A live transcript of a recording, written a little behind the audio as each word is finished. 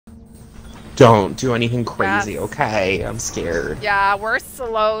Don't do anything crazy, okay? I'm scared. Yeah, we're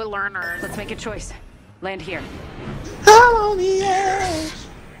slow learners. Let's make a choice. Land here. I'm on the edge.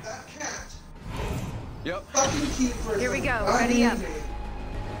 Yep. Here we go. Ready up.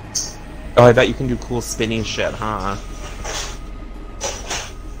 Oh, I bet you can do cool spinny shit, huh?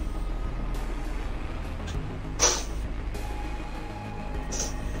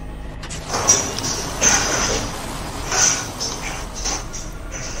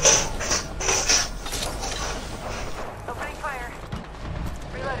 Opening fire.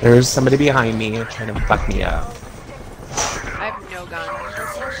 Reloading. There's somebody behind me trying to fuck me up. I have no gun.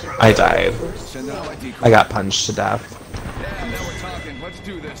 I died. Send out my decoy. I got punched to death. Yeah, now we're talking. Let's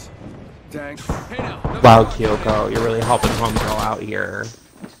do this. Dang. Hey now. Wow, Kyoko, you're really helping homegirl out here.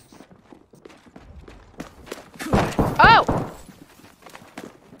 Oh!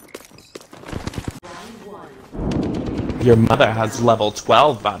 Your mother has level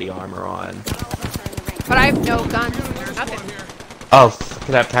 12 body armor on. But I have no guns. Nothing. Oh, fuck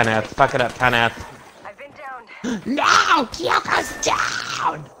it up, Kenneth. Fuck it up, Kenneth. I've been downed. No! Kyoko's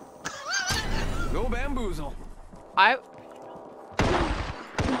down! No bamboozle.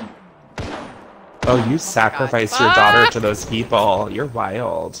 Oh, you sacrificed your daughter to those people. You're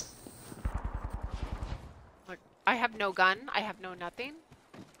wild. Look, I have no gun. I have no nothing.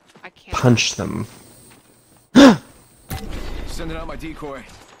 I can't. Punch them. Sending out my decoy.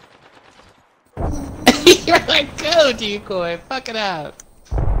 You're like, go, decoy. Fuck it up.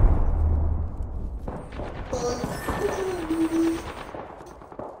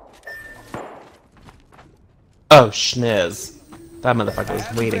 Oh, schniz. That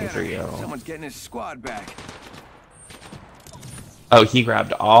motherfucker's waiting for you. Someone's getting his squad back. Oh, he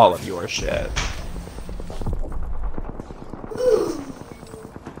grabbed all of your shit.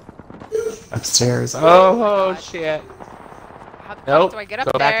 Upstairs. Oh, shit. How the fuck Nope. do I get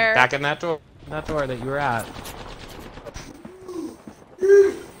up Go there? back in that door. That door that you were at.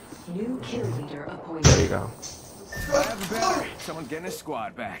 New kill leader appointed. There you go. I have a battery. Someone's getting his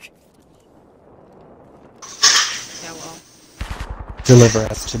squad back. Yeah, well. Deliver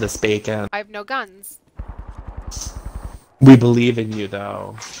us to this bacon. I have no guns. We believe in you,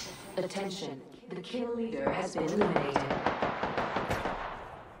 though. Attention. The kill leader has been eliminated.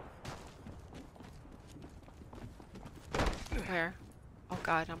 Where? Oh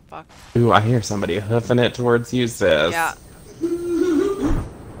god, I'm fucked. Ooh, I hear somebody hoofing it towards you, sis. Yeah.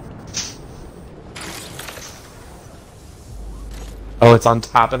 Oh, it's on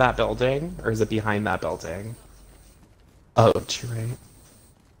top of that building? Or is it behind that building? Oh, to your right.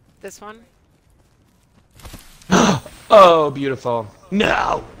 This one? Oh, beautiful.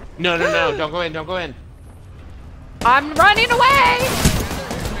 No! No, no, no, don't go in, don't go in. I'm running away!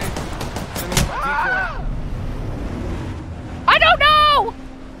 Sending out my I don't know!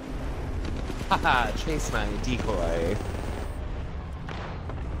 Haha, chase my decoy.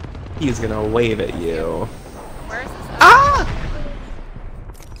 He's gonna wave at you. Where is this? Ah!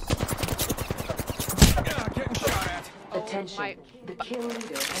 decoy. Getting shot at. Attention. my- The kill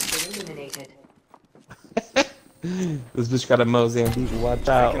leader has been eliminated. This bitch got a Mozambique, watch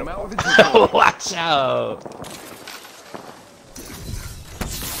Taking him out. out with a decoy. Watch out!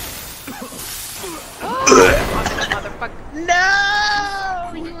 Motherfucker.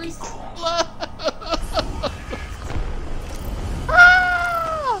 No! You were slow!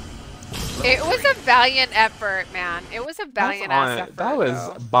 It was a valiant effort, man. It was a valiant ass effort. That was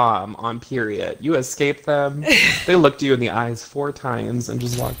though. bomb on period. You escaped them. They looked you in the eyes 4 times and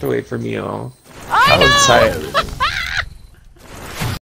just walked away from you. That was tight.